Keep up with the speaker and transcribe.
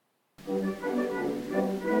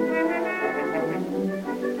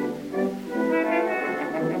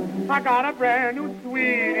I got a brand new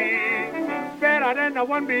sweetie, better than the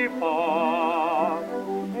one before.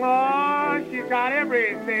 Oh, she's got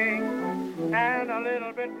everything and a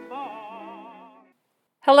little bit more.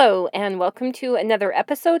 Hello, and welcome to another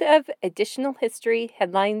episode of Additional History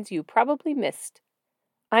Headlines You Probably Missed.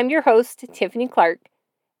 I'm your host, Tiffany Clark,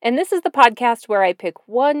 and this is the podcast where I pick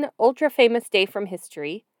one ultra-famous day from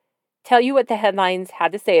history, tell you what the headlines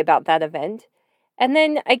had to say about that event, and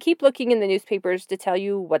then I keep looking in the newspapers to tell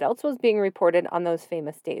you what else was being reported on those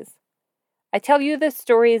famous days. I tell you the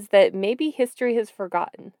stories that maybe history has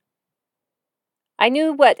forgotten. I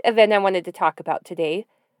knew what event I wanted to talk about today,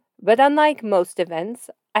 but unlike most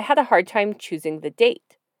events, I had a hard time choosing the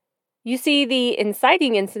date. You see, the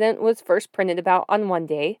inciting incident was first printed about on one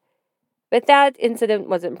day, but that incident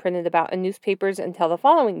wasn't printed about in newspapers until the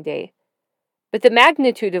following day. But the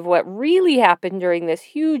magnitude of what really happened during this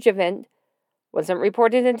huge event wasn't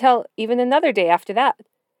reported until even another day after that.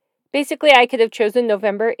 Basically, I could have chosen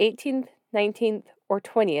November 18th, 19th, or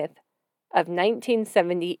 20th of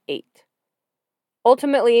 1978.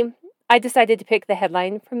 Ultimately, I decided to pick the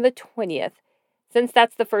headline from the 20th, since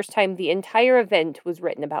that's the first time the entire event was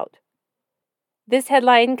written about. This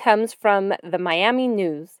headline comes from the Miami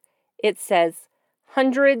News. It says,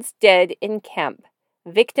 "Hundreds dead in camp,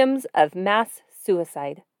 victims of mass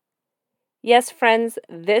suicide." Yes, friends,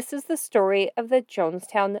 this is the story of the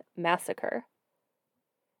Jonestown Massacre.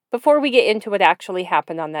 Before we get into what actually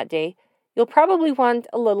happened on that day, you'll probably want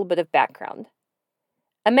a little bit of background.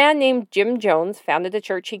 A man named Jim Jones founded a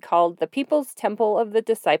church he called the People's Temple of the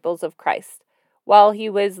Disciples of Christ while he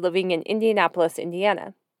was living in Indianapolis,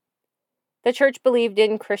 Indiana. The church believed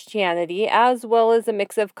in Christianity as well as a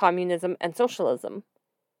mix of communism and socialism.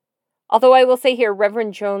 Although I will say here,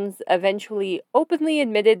 Reverend Jones eventually openly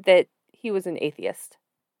admitted that he was an atheist.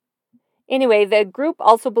 Anyway, the group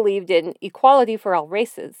also believed in equality for all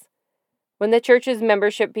races. When the church's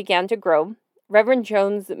membership began to grow, Reverend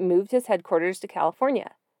Jones moved his headquarters to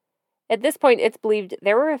California. At this point, it's believed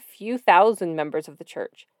there were a few thousand members of the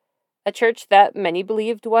church, a church that many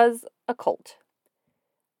believed was a cult.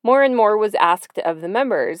 More and more was asked of the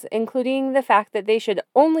members, including the fact that they should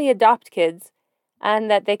only adopt kids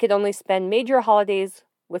and that they could only spend major holidays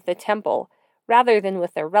with the temple rather than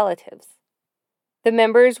with their relatives. The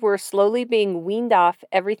members were slowly being weaned off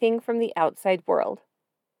everything from the outside world.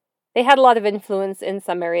 They had a lot of influence in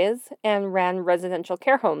some areas and ran residential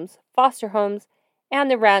care homes, foster homes, and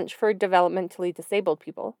a ranch for developmentally disabled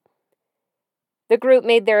people. The group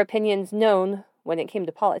made their opinions known when it came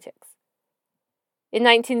to politics. In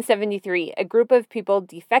 1973, a group of people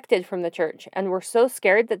defected from the church and were so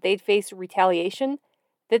scared that they'd face retaliation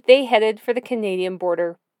that they headed for the Canadian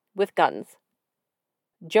border with guns.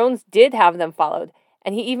 Jones did have them followed,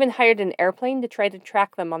 and he even hired an airplane to try to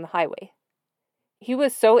track them on the highway. He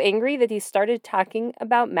was so angry that he started talking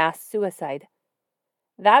about mass suicide.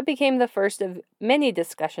 That became the first of many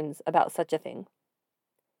discussions about such a thing.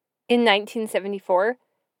 In 1974,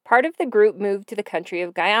 part of the group moved to the country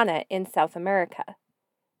of Guyana in South America.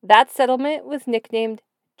 That settlement was nicknamed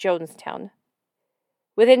Jonestown.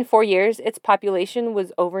 Within 4 years, its population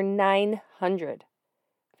was over 900.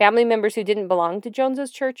 Family members who didn't belong to Jones's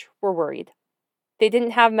church were worried. They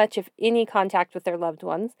didn't have much of any contact with their loved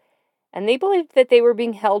ones, and they believed that they were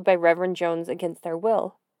being held by Reverend Jones against their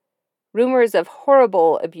will. Rumors of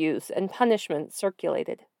horrible abuse and punishment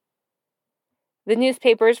circulated. The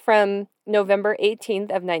newspapers from November 18th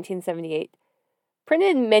of 1978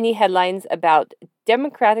 printed many headlines about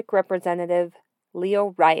Democratic Representative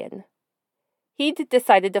Leo Ryan. He'd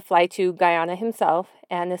decided to fly to Guyana himself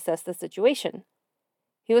and assess the situation.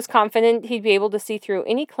 He was confident he'd be able to see through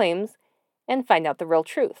any claims and find out the real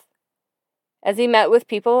truth. As he met with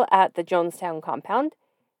people at the Jonestown compound,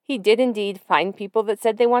 he did indeed find people that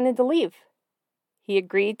said they wanted to leave. He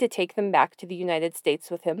agreed to take them back to the United States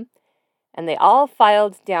with him, and they all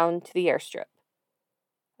filed down to the airstrip.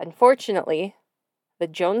 Unfortunately, the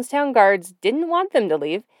Jonestown guards didn't want them to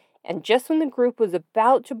leave, and just when the group was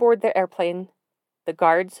about to board their airplane, the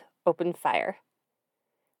guards opened fire.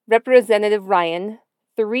 Representative Ryan,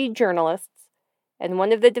 3 journalists, and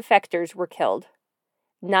one of the defectors were killed.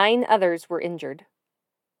 9 others were injured.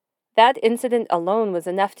 That incident alone was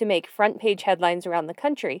enough to make front-page headlines around the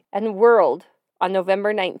country and world on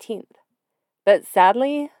November 19th. But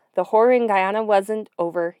sadly, the horror in Guyana wasn't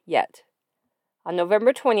over yet. On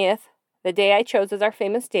November 20th, the day I chose as our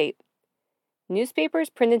famous date, newspapers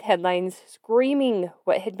printed headlines screaming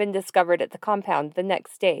what had been discovered at the compound the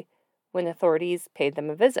next day when authorities paid them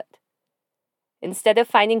a visit. Instead of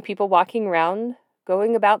finding people walking around,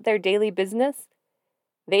 going about their daily business,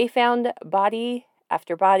 they found body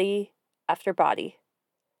after body after body.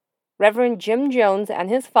 Reverend Jim Jones and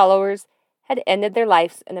his followers had ended their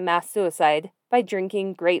lives in a mass suicide by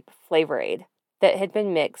drinking grape Flavor Aid that had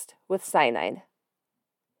been mixed with cyanide.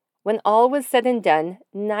 When all was said and done,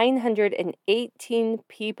 918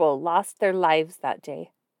 people lost their lives that day.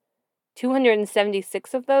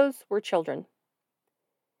 276 of those were children.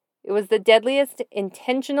 It was the deadliest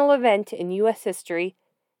intentional event in U.S. history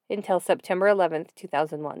until September 11th,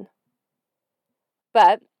 2001.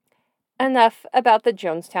 But enough about the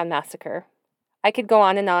Jonestown Massacre. I could go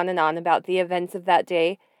on and on and on about the events of that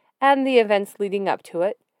day and the events leading up to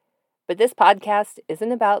it, but this podcast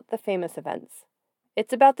isn't about the famous events.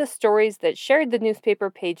 It's about the stories that shared the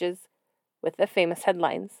newspaper pages with the famous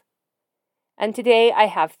headlines. And today I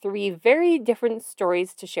have 3 very different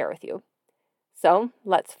stories to share with you. So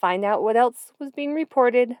let's find out what else was being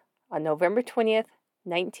reported on November 20th,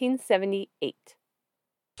 1978.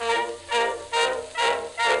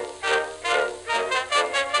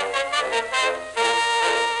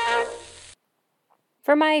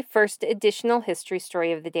 For my first additional history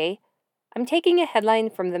story of the day, I'm taking a headline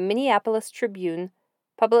from the Minneapolis Tribune,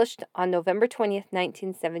 published on November 20th,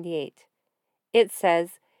 1978. It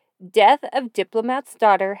says, "Death of Diplomat's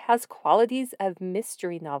Daughter Has Qualities of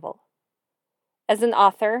Mystery Novel." As an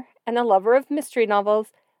author and a lover of mystery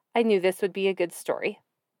novels, I knew this would be a good story.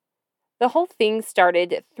 The whole thing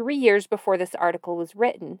started 3 years before this article was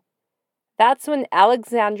written. That's when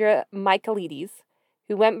Alexandra Michaelides,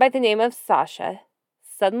 who went by the name of Sasha,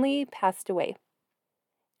 suddenly passed away.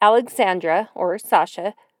 Alexandra, or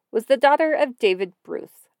Sasha, was the daughter of David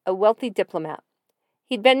Bruce, a wealthy diplomat.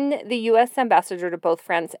 He'd been the U.S. ambassador to both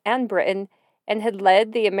France and Britain and had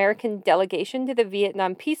led the American delegation to the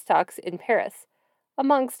Vietnam peace talks in Paris,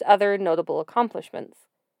 amongst other notable accomplishments.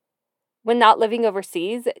 When not living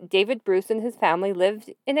overseas, David Bruce and his family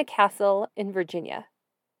lived in a castle in Virginia.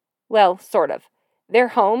 Well, sort of. Their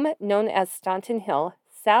home, known as Staunton Hill,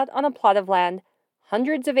 sat on a plot of land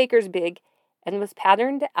hundreds of acres big and was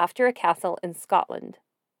patterned after a castle in Scotland.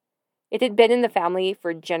 It had been in the family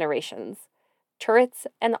for generations, turrets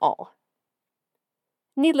and all.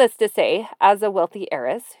 Needless to say, as a wealthy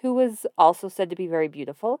heiress, who was also said to be very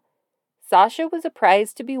beautiful, Sasha was a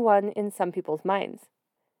prize to be won in some people's minds.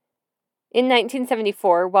 In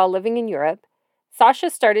 1974, while living in Europe, Sasha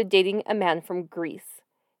started dating a man from Greece.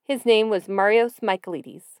 His name was Marios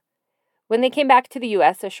Michaelides. When they came back to the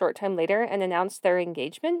U.S. a short time later and announced their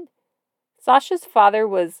engagement, Sasha's father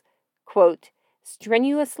was, quote,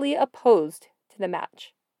 strenuously opposed to the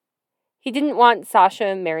match. He didn't want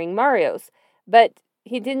Sasha marrying Marios, but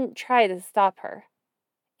he didn't try to stop her.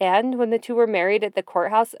 And when the two were married at the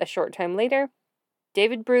courthouse a short time later,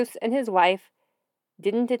 David Bruce and his wife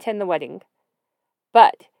didn't attend the wedding.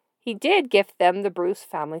 But he did gift them the Bruce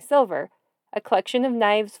family silver, a collection of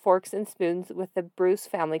knives, forks, and spoons with the Bruce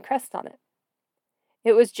family crest on it.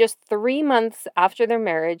 It was just 3 months after their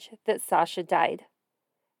marriage that Sasha died.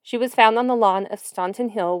 She was found on the lawn of Staunton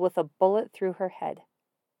Hill with a bullet through her head.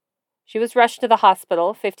 She was rushed to the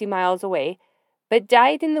hospital 50 miles away, but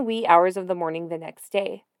died in the wee hours of the morning the next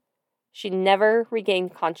day. She never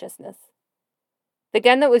regained consciousness. The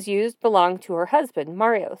gun that was used belonged to her husband,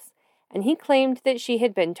 Marios, and he claimed that she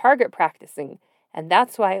had been target practicing, and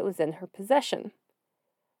that's why it was in her possession.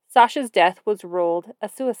 Sasha's death was ruled a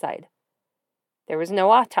suicide. There was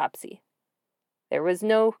no autopsy. There was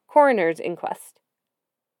no coroner's inquest.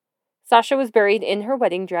 Sasha was buried in her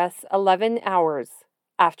wedding dress 11 hours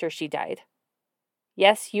after she died.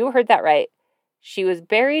 Yes, you heard that right. She was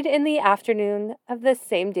buried in the afternoon of the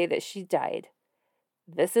same day that she died.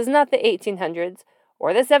 This is not the 1800s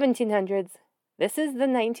or the 1700s. This is the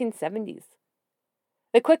 1970s.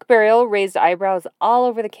 The quick burial raised eyebrows all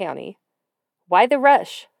over the county. Why the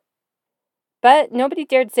rush? But nobody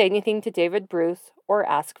dared say anything to David Bruce or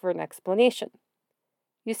ask for an explanation.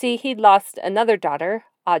 You see, he'd lost another daughter,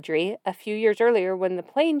 Audrey, a few years earlier when the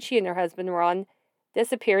plane she and her husband were on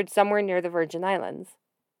disappeared somewhere near the Virgin Islands.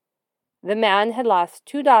 The man had lost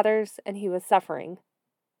 2 daughters and he was suffering.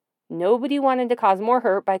 Nobody wanted to cause more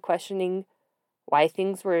hurt by questioning why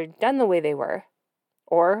things were done the way they were,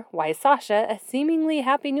 or why Sasha, a seemingly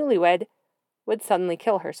happy newlywed, would suddenly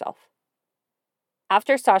kill herself.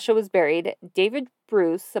 After Sasha was buried, David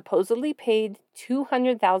Bruce supposedly paid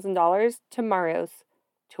 $200,000 to Marios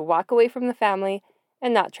to walk away from the family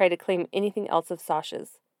and not try to claim anything else of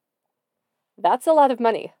Sasha's. That's a lot of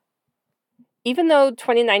money. Even though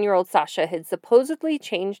 29-year-old Sasha had supposedly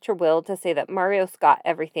changed her will to say that Marios got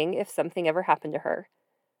everything if something ever happened to her,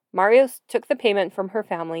 Marios took the payment from her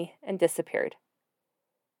family and disappeared.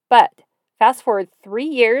 But fast forward 3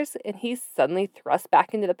 years and he's suddenly thrust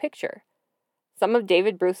back into the picture. Some of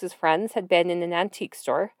David Bruce's friends had been in an antique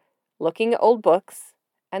store, looking at old books,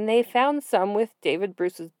 and they found some with David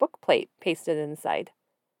Bruce's bookplate pasted inside.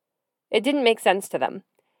 It didn't make sense to them.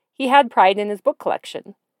 He had pride in his book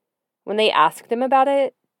collection. When they asked him about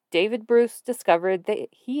it, David Bruce discovered that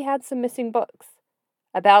he had some missing books.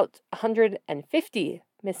 About 150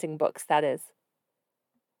 missing books, that is.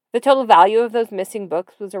 The total value of those missing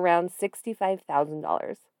books was around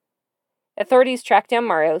 $65,000. Authorities tracked down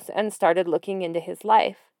Marios and started looking into his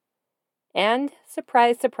life. And,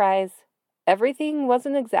 surprise, surprise, everything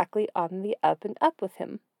wasn't exactly on the up and up with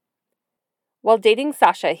him. While dating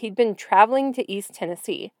Sasha, he'd been traveling to East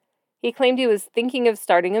Tennessee. He claimed he was thinking of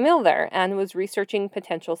starting a mill there and was researching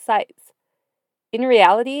potential sites. In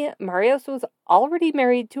reality, Marios was already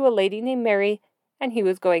married to a lady named Mary, and he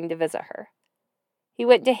was going to visit her. He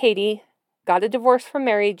went to Haiti, got a divorce from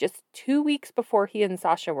Mary just 2 weeks before he and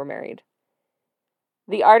Sasha were married.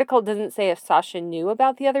 The article doesn't say if Sasha knew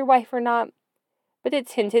about the other wife or not, but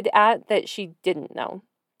it's hinted at that she didn't know.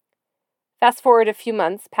 Fast forward a few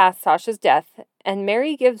months past Sasha's death, and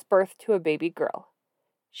Mary gives birth to a baby girl.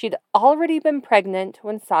 She'd already been pregnant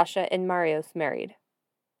when Sasha and Marios married.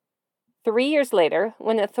 3 years later,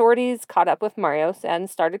 when authorities caught up with Marios and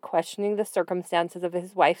started questioning the circumstances of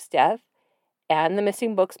his wife's death and the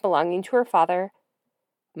missing books belonging to her father,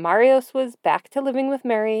 Marios was back to living with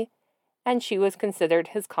Mary, and she was considered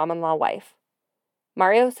his common-law wife.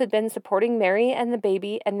 Marios had been supporting Mary and the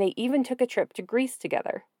baby, and they even took a trip to Greece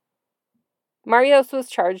together. Marios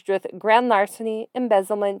was charged with grand larceny,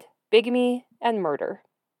 embezzlement, bigamy, and murder.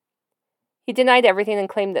 He denied everything and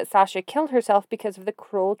claimed that Sasha killed herself because of the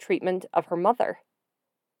cruel treatment of her mother.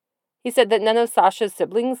 He said that none of Sasha's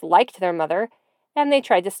siblings liked their mother, and they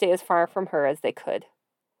tried to stay as far from her as they could.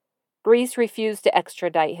 Greece refused to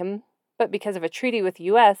extradite him, but because of a treaty with the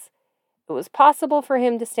U.S., it was possible for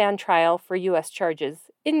him to stand trial for U.S. charges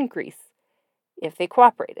in Greece if they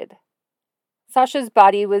cooperated. Sasha's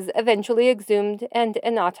body was eventually exhumed and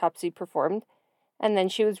an autopsy performed, and then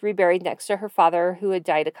she was reburied next to her father, who had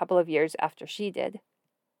died a couple of years after she did.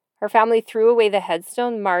 Her family threw away the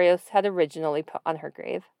headstone Marios had originally put on her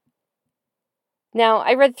grave. Now,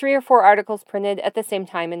 I read 3 or 4 articles printed at the same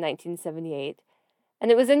time in 1978,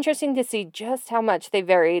 and it was interesting to see just how much they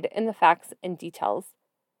varied in the facts and details.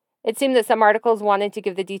 It seemed that some articles wanted to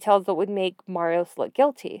give the details that would make Marios look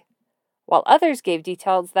guilty, while others gave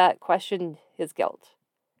details that questioned his guilt.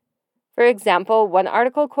 For example, one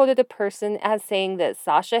article quoted a person as saying that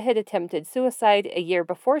Sasha had attempted suicide a year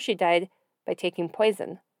before she died by taking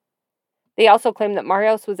poison. They also claimed that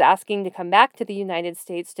Marios was asking to come back to the United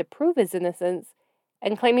States to prove his innocence,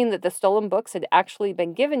 and claiming that the stolen books had actually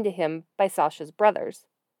been given to him by Sasha's brothers.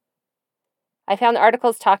 I found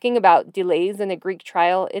articles talking about delays in a Greek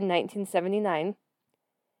trial in 1979.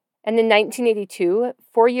 And in 1982,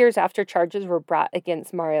 4 years after charges were brought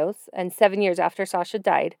against Marios and 7 years after Sasha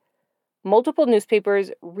died, multiple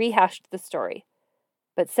newspapers rehashed the story,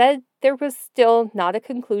 but said there was still not a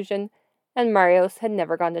conclusion and Marios had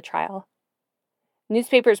never gone to trial.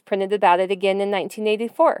 Newspapers printed about it again in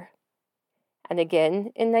 1984, and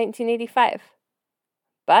again in 1985.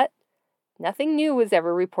 But nothing new was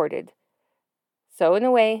ever reported. So in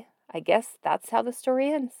a way, I guess that's how the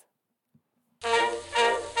story ends.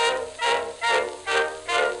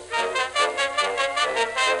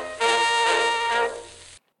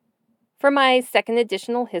 For my second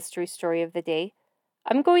additional history story of the day,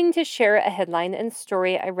 I'm going to share a headline and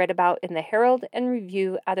story I read about in the Herald and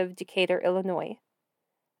Review out of Decatur, Illinois.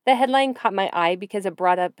 The headline caught my eye because it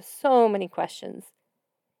brought up so many questions.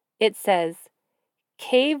 It says,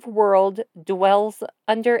 "Cave World Dwells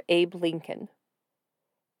Under Abe Lincoln."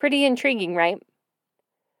 Pretty intriguing, right?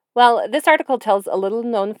 Well, this article tells a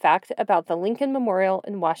little-known fact about the Lincoln Memorial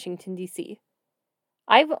in Washington, D.C.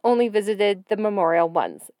 I've only visited the memorial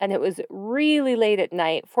once, and it was really late at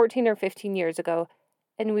night, 14 or 15 years ago,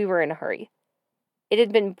 and we were in a hurry. It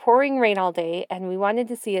had been pouring rain all day, and we wanted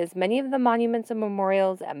to see as many of the monuments and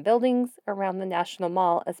memorials and buildings around the National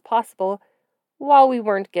Mall as possible while we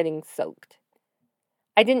weren't getting soaked.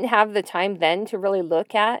 I didn't have the time then to really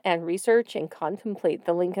look at and research and contemplate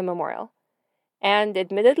the Lincoln Memorial, and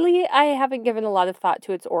admittedly, I haven't given a lot of thought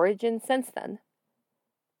to its origin since then.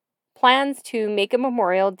 Plans to make a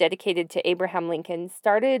memorial dedicated to Abraham Lincoln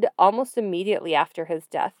started almost immediately after his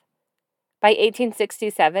death. By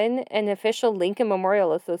 1867, an official Lincoln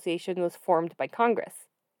Memorial Association was formed by Congress.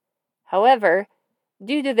 However,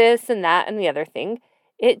 due to this and that and the other thing,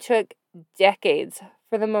 it took decades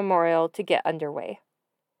for the memorial to get underway.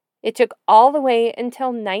 It took all the way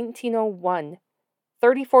until 1901,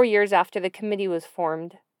 34 years after the committee was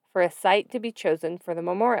formed, for a site to be chosen for the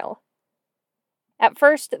memorial. At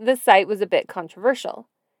first, the site was a bit controversial.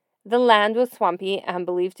 The land was swampy and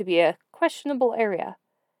believed to be a questionable area,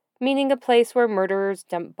 meaning a place where murderers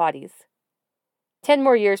dumped bodies. 10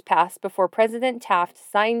 more years passed before President Taft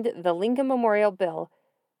signed the Lincoln Memorial Bill,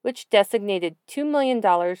 which designated $2 million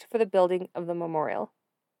for the building of the memorial.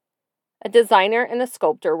 A designer and a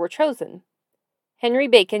sculptor were chosen. Henry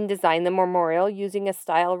Bacon designed the memorial using a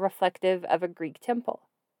style reflective of a Greek temple.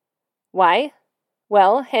 Why?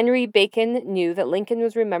 Well, Henry Bacon knew that Lincoln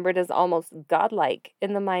was remembered as almost godlike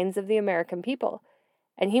in the minds of the American people,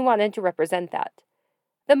 and he wanted to represent that.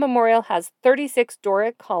 The memorial has 36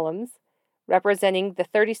 Doric columns, representing the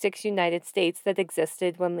 36 United States that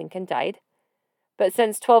existed when Lincoln died. But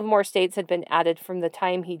since 12 more states had been added from the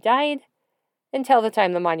time he died until the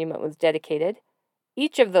time the monument was dedicated,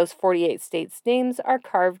 each of those 48 states' names are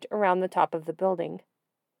carved around the top of the building.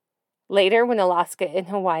 Later, when Alaska and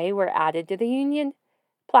Hawaii were added to the Union,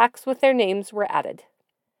 plaques with their names were added.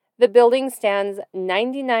 The building stands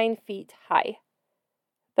 99 feet high.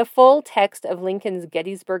 The full text of Lincoln's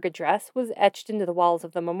Gettysburg Address was etched into the walls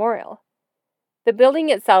of the memorial. The building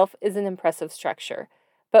itself is an impressive structure,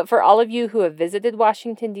 but for all of you who have visited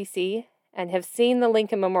Washington, D.C., and have seen the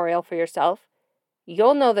Lincoln Memorial for yourself,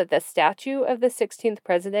 you'll know that the statue of the 16th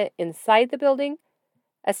president inside the building,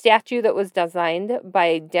 a statue that was designed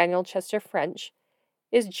by Daniel Chester French,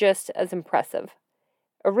 is just as impressive.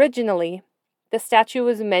 Originally, the statue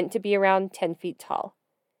was meant to be around 10 feet tall.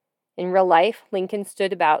 In real life, Lincoln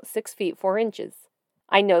stood about 6 feet 4 inches.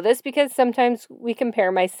 I know this because sometimes we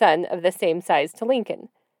compare my son of the same size to Lincoln.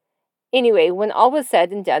 Anyway, when all was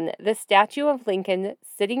said and done, the statue of Lincoln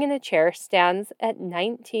sitting in a chair stands at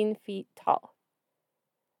 19 feet tall.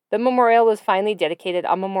 The memorial was finally dedicated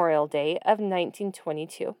on Memorial Day of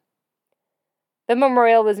 1922. The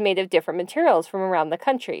memorial was made of different materials from around the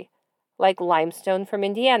country, like limestone from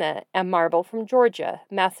Indiana and marble from Georgia,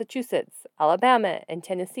 Massachusetts, Alabama, and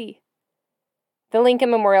Tennessee. The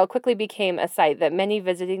Lincoln Memorial quickly became a site that many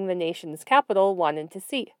visiting the nation's capital wanted to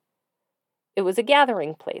see. It was a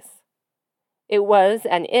gathering place. It was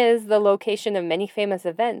and is the location of many famous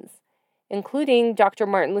events, including Dr.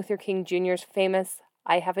 Martin Luther King Jr.'s famous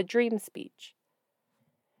 "I Have a Dream" speech.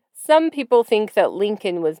 Some people think that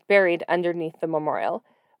Lincoln was buried underneath the memorial,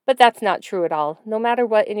 but that's not true at all, no matter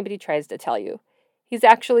what anybody tries to tell you. He's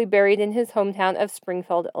actually buried in his hometown of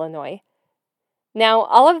Springfield, Illinois. Now,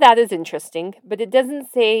 all of that is interesting, but it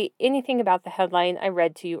doesn't say anything about the headline I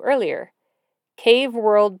read to you earlier. Cave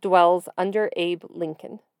World dwells under Abe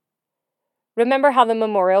Lincoln. Remember how the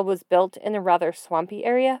memorial was built in a rather swampy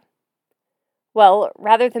area? Well,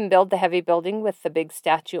 rather than build the heavy building with the big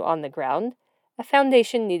statue on the ground, a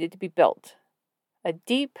foundation needed to be built. A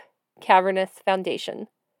deep, cavernous foundation.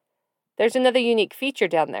 There's another unique feature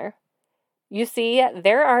down there. You see,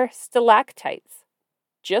 there are stalactites,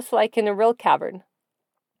 just like in a real cavern.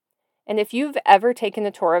 And if you've ever taken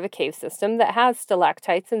a tour of a cave system that has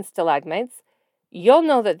stalactites and stalagmites, you'll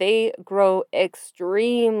know that they grow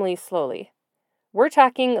extremely slowly. We're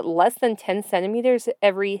talking less than 10 centimeters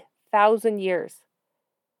every 1,000 years.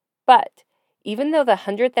 But even though the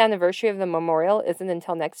 100th anniversary of the memorial isn't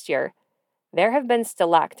until next year, there have been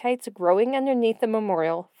stalactites growing underneath the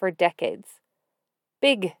memorial for decades.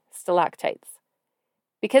 Big stalactites.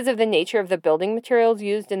 Because of the nature of the building materials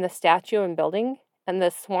used in the statue and building, and the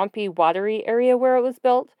swampy, watery area where it was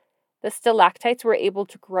built, the stalactites were able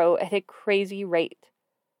to grow at a crazy rate.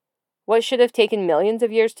 What should have taken millions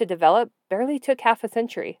of years to develop barely took half a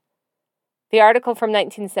century. The article from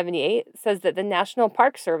 1978 says that the National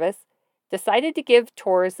Park Service decided to give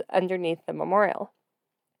tours underneath the memorial.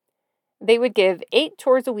 They would give 8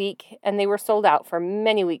 tours a week, and they were sold out for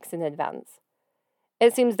many weeks in advance.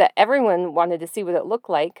 It seems that everyone wanted to see what it looked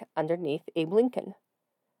like underneath Abe Lincoln.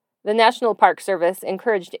 The National Park Service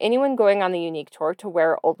encouraged anyone going on the unique tour to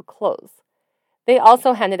wear old clothes. They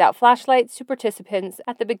also handed out flashlights to participants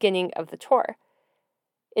at the beginning of the tour.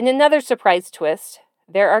 In another surprise twist,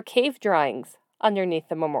 there are cave drawings underneath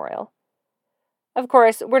the memorial. Of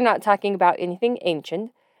course, we're not talking about anything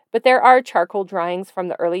ancient, but there are charcoal drawings from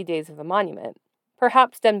the early days of the monument,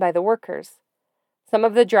 perhaps done by the workers. Some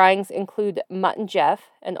of the drawings include Mutt and Jeff,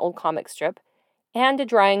 an old comic strip, and a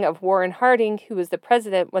drawing of Warren Harding, who was the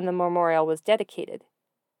president when the memorial was dedicated.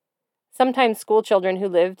 Sometimes school children who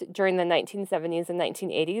lived during the 1970s and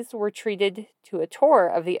 1980s were treated to a tour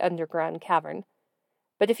of the underground cavern.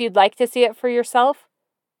 But if you'd like to see it for yourself,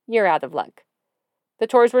 you're out of luck. The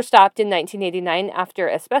tours were stopped in 1989 after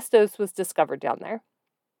asbestos was discovered down there.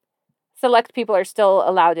 Select people are still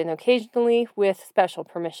allowed in occasionally with special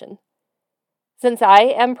permission. Since I,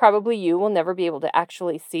 and probably you, will never be able to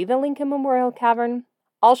actually see the Lincoln Memorial Cavern,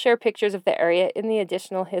 I'll share pictures of the area in the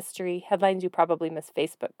Additional History Headlines You Probably Missed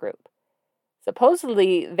Facebook group.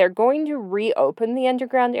 Supposedly, they're going to reopen the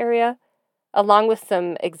underground area, along with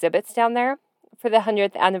some exhibits down there, for the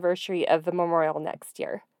 100th anniversary of the memorial next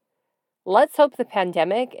year. Let's hope the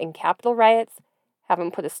pandemic and Capitol riots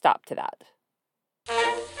haven't put a stop to that.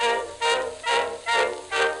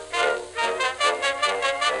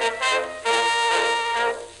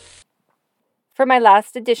 For my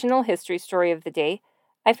last additional history story of the day,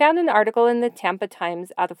 I found an article in the Tampa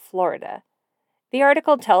Times out of Florida. The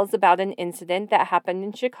article tells about an incident that happened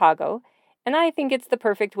in Chicago, and I think it's the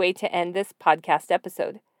perfect way to end this podcast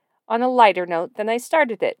episode, on a lighter note than I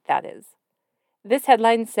started it, that is. This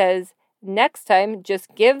headline says, "Next time,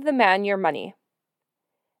 just give the man your money."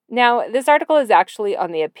 Now, this article is actually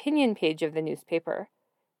on the opinion page of the newspaper.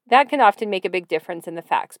 That can often make a big difference in the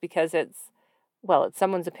facts because it's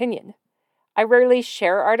someone's opinion. I rarely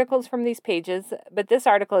share articles from these pages, but this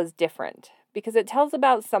article is different because it tells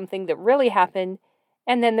about something that really happened,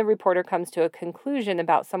 and then the reporter comes to a conclusion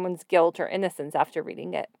about someone's guilt or innocence after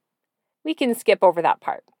reading it. We can skip over that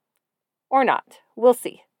part. Or not. We'll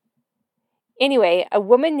see. Anyway, a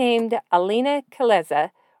woman named Alina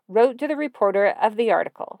Kaleza wrote to the reporter of the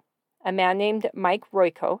article, a man named Mike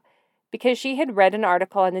Royko, because she had read an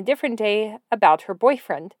article on a different day about her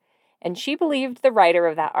boyfriend, and she believed the writer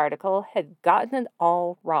of that article had gotten it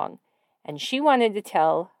all wrong, and she wanted to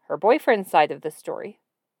tell her boyfriend's side of the story.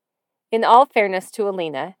 In all fairness to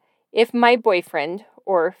Alina, if my boyfriend,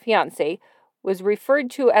 or fiancé, was referred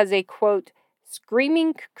to as a, quote,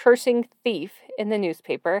 screaming, cursing thief in the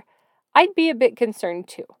newspaper, I'd be a bit concerned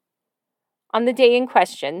too. On the day in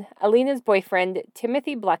question, Alina's boyfriend,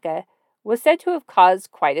 Timothy Blecka, was said to have caused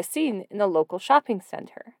quite a scene in a local shopping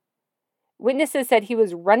center. Witnesses said he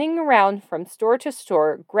was running around from store to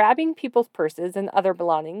store, grabbing people's purses and other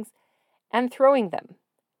belongings, and throwing them.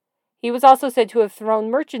 He was also said to have thrown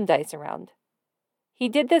merchandise around. He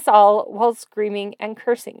did this all while screaming and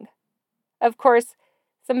cursing. Of course,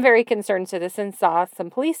 some very concerned citizens saw some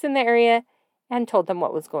police in the area and told them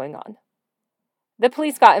what was going on. The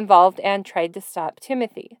police got involved and tried to stop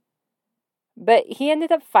Timothy. But he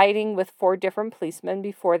ended up fighting with 4 different policemen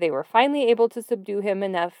before they were finally able to subdue him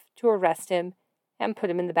enough to arrest him and put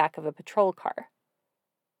him in the back of a patrol car.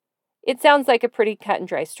 It sounds like a pretty cut and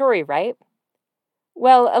dry story, right?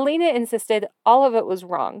 Well, Alina insisted all of it was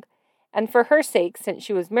wrong, and for her sake, since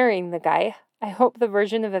she was marrying the guy, I hope the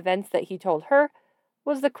version of events that he told her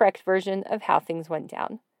was the correct version of how things went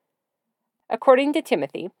down. According to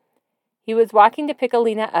Timothy, he was walking to pick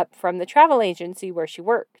Alina up from the travel agency where she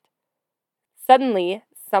worked. Suddenly,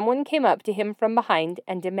 someone came up to him from behind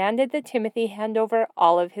and demanded that Timothy hand over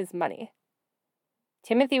all of his money.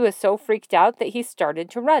 Timothy was so freaked out that he started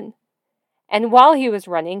to run. And while he was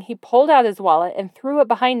running, he pulled out his wallet and threw it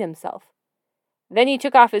behind himself. Then he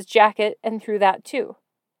took off his jacket and threw that too.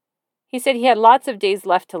 He said he had lots of days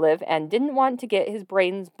left to live and didn't want to get his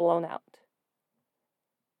brains blown out.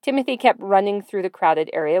 Timothy kept running through the crowded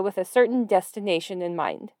area with a certain destination in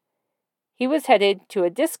mind. He was headed to a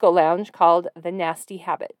disco lounge called The Nasty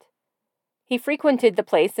Habit. He frequented the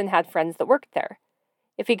place and had friends that worked there.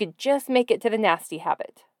 If he could just make it to The Nasty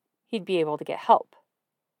Habit, he'd be able to get help.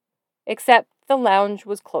 Except the lounge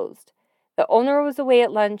was closed. The owner was away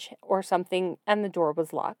at lunch or something, and the door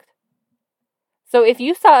was locked. So if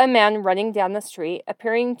you saw a man running down the street,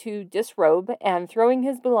 appearing to disrobe and throwing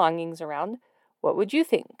his belongings around, what would you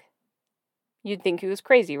think? You'd think he was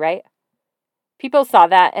crazy, right? People saw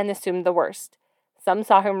that and assumed the worst. Some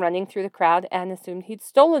saw him running through the crowd and assumed he'd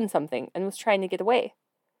stolen something and was trying to get away.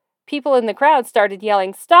 People in the crowd started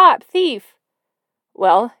yelling, "Stop, thief!"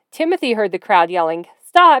 Well, Timothy heard the crowd yelling,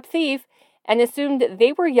 "Stop, thief!" and assumed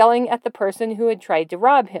they were yelling at the person who had tried to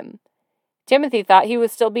rob him. Timothy thought he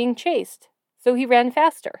was still being chased, so he ran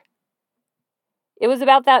faster. It was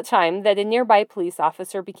about that time that a nearby police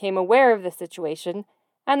officer became aware of the situation,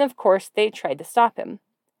 and of course they tried to stop him.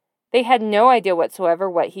 They had no idea whatsoever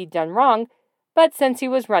what he'd done wrong, but since he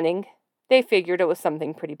was running, they figured it was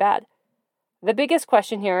something pretty bad. The biggest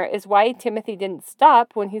question here is why Timothy didn't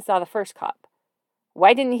stop when he saw the first cop.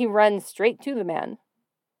 Why didn't he run straight to the man?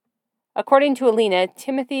 According to Alina,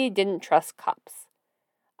 Timothy didn't trust cops.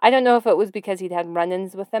 I don't know if it was because he'd had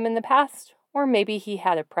run-ins with them in the past, or maybe he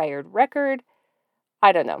had a prior record.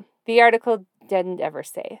 I don't know. The article didn't ever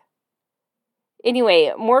say.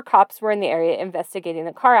 Anyway, more cops were in the area investigating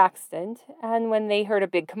the car accident, and when they heard a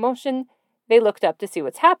big commotion, they looked up to see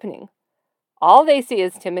what's happening. All they see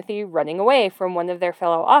is Timothy running away from one of their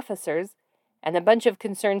fellow officers, and a bunch of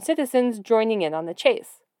concerned citizens joining in on the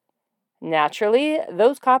chase. Naturally,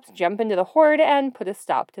 those cops jump into the horde and put a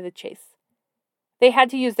stop to the chase. They had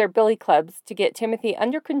to use their billy clubs to get Timothy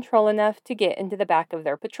under control enough to get into the back of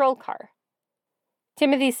their patrol car.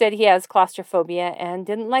 Timothy said he has claustrophobia and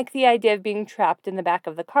didn't like the idea of being trapped in the back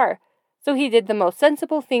of the car, so he did the most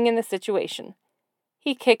sensible thing in the situation.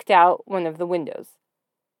 He kicked out one of the windows.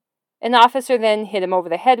 An officer then hit him over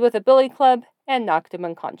the head with a billy club and knocked him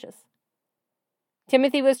unconscious.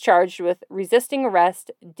 Timothy was charged with resisting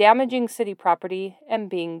arrest, damaging city property, and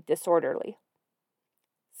being disorderly.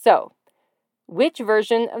 So, which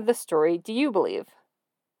version of the story do you believe?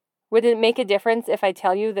 Would it make a difference if I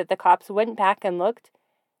tell you that the cops went back and looked,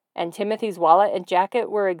 and Timothy's wallet and jacket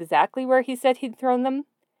were exactly where he said he'd thrown them?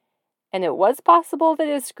 And it was possible that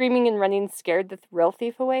his screaming and running scared the real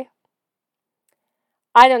thief away?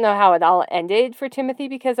 I don't know how it all ended for Timothy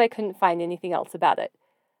because I couldn't find anything else about it,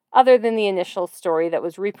 other than the initial story that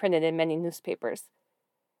was reprinted in many newspapers.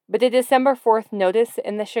 But a December 4th notice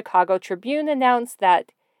in the Chicago Tribune announced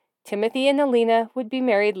that Timothy and Alina would be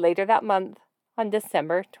married later that month on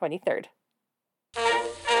December 23rd.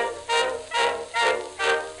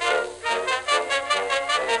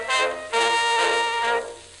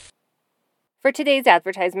 For today's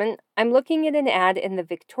advertisement, I'm looking at an ad in the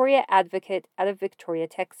Victoria Advocate out of Victoria,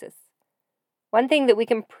 Texas. One thing that we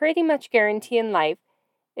can pretty much guarantee in life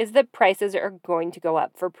is that prices are going to go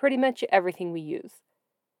up for pretty much everything we use.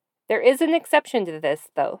 There is an exception to this,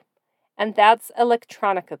 though, and that's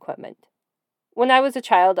electronic equipment. When I was a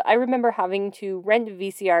child, I remember having to rent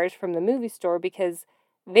VCRs from the movie store because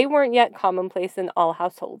they weren't yet commonplace in all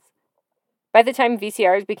households. By the time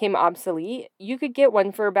VCRs became obsolete, you could get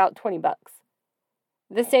one for about $20.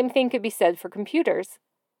 The same thing could be said for computers.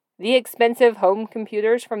 The expensive home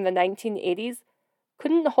computers from the 1980s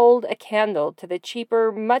couldn't hold a candle to the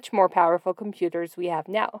cheaper, much more powerful computers we have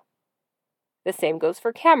now. The same goes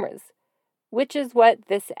for cameras, which is what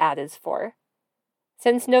this ad is for.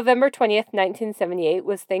 Since November 20th, 1978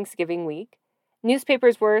 was Thanksgiving week,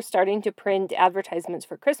 newspapers were starting to print advertisements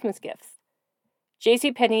for Christmas gifts.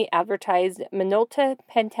 JCPenney advertised Minolta,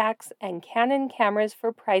 Pentax, and Canon cameras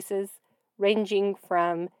for prices ranging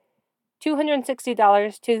from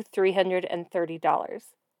 $260 to $330.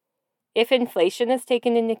 If inflation is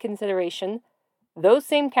taken into consideration, those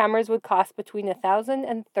same cameras would cost between $1,000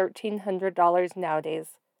 and $1,300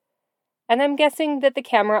 nowadays. And I'm guessing that the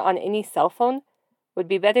camera on any cell phone would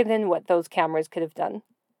be better than what those cameras could have done.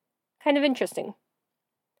 Kind of interesting.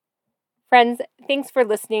 Friends, thanks for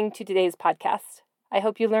listening to today's podcast. I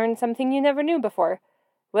hope you learned something you never knew before,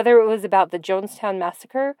 whether it was about the Jonestown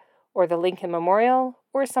Massacre or the Lincoln Memorial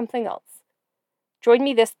or something else. Join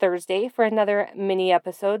me this Thursday for another mini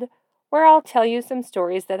episode where I'll tell you some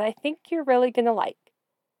stories that I think you're really going to like.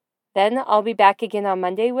 Then I'll be back again on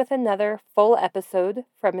Monday with another full episode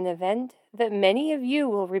from an event that many of you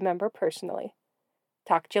will remember personally.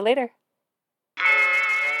 Talk to you later.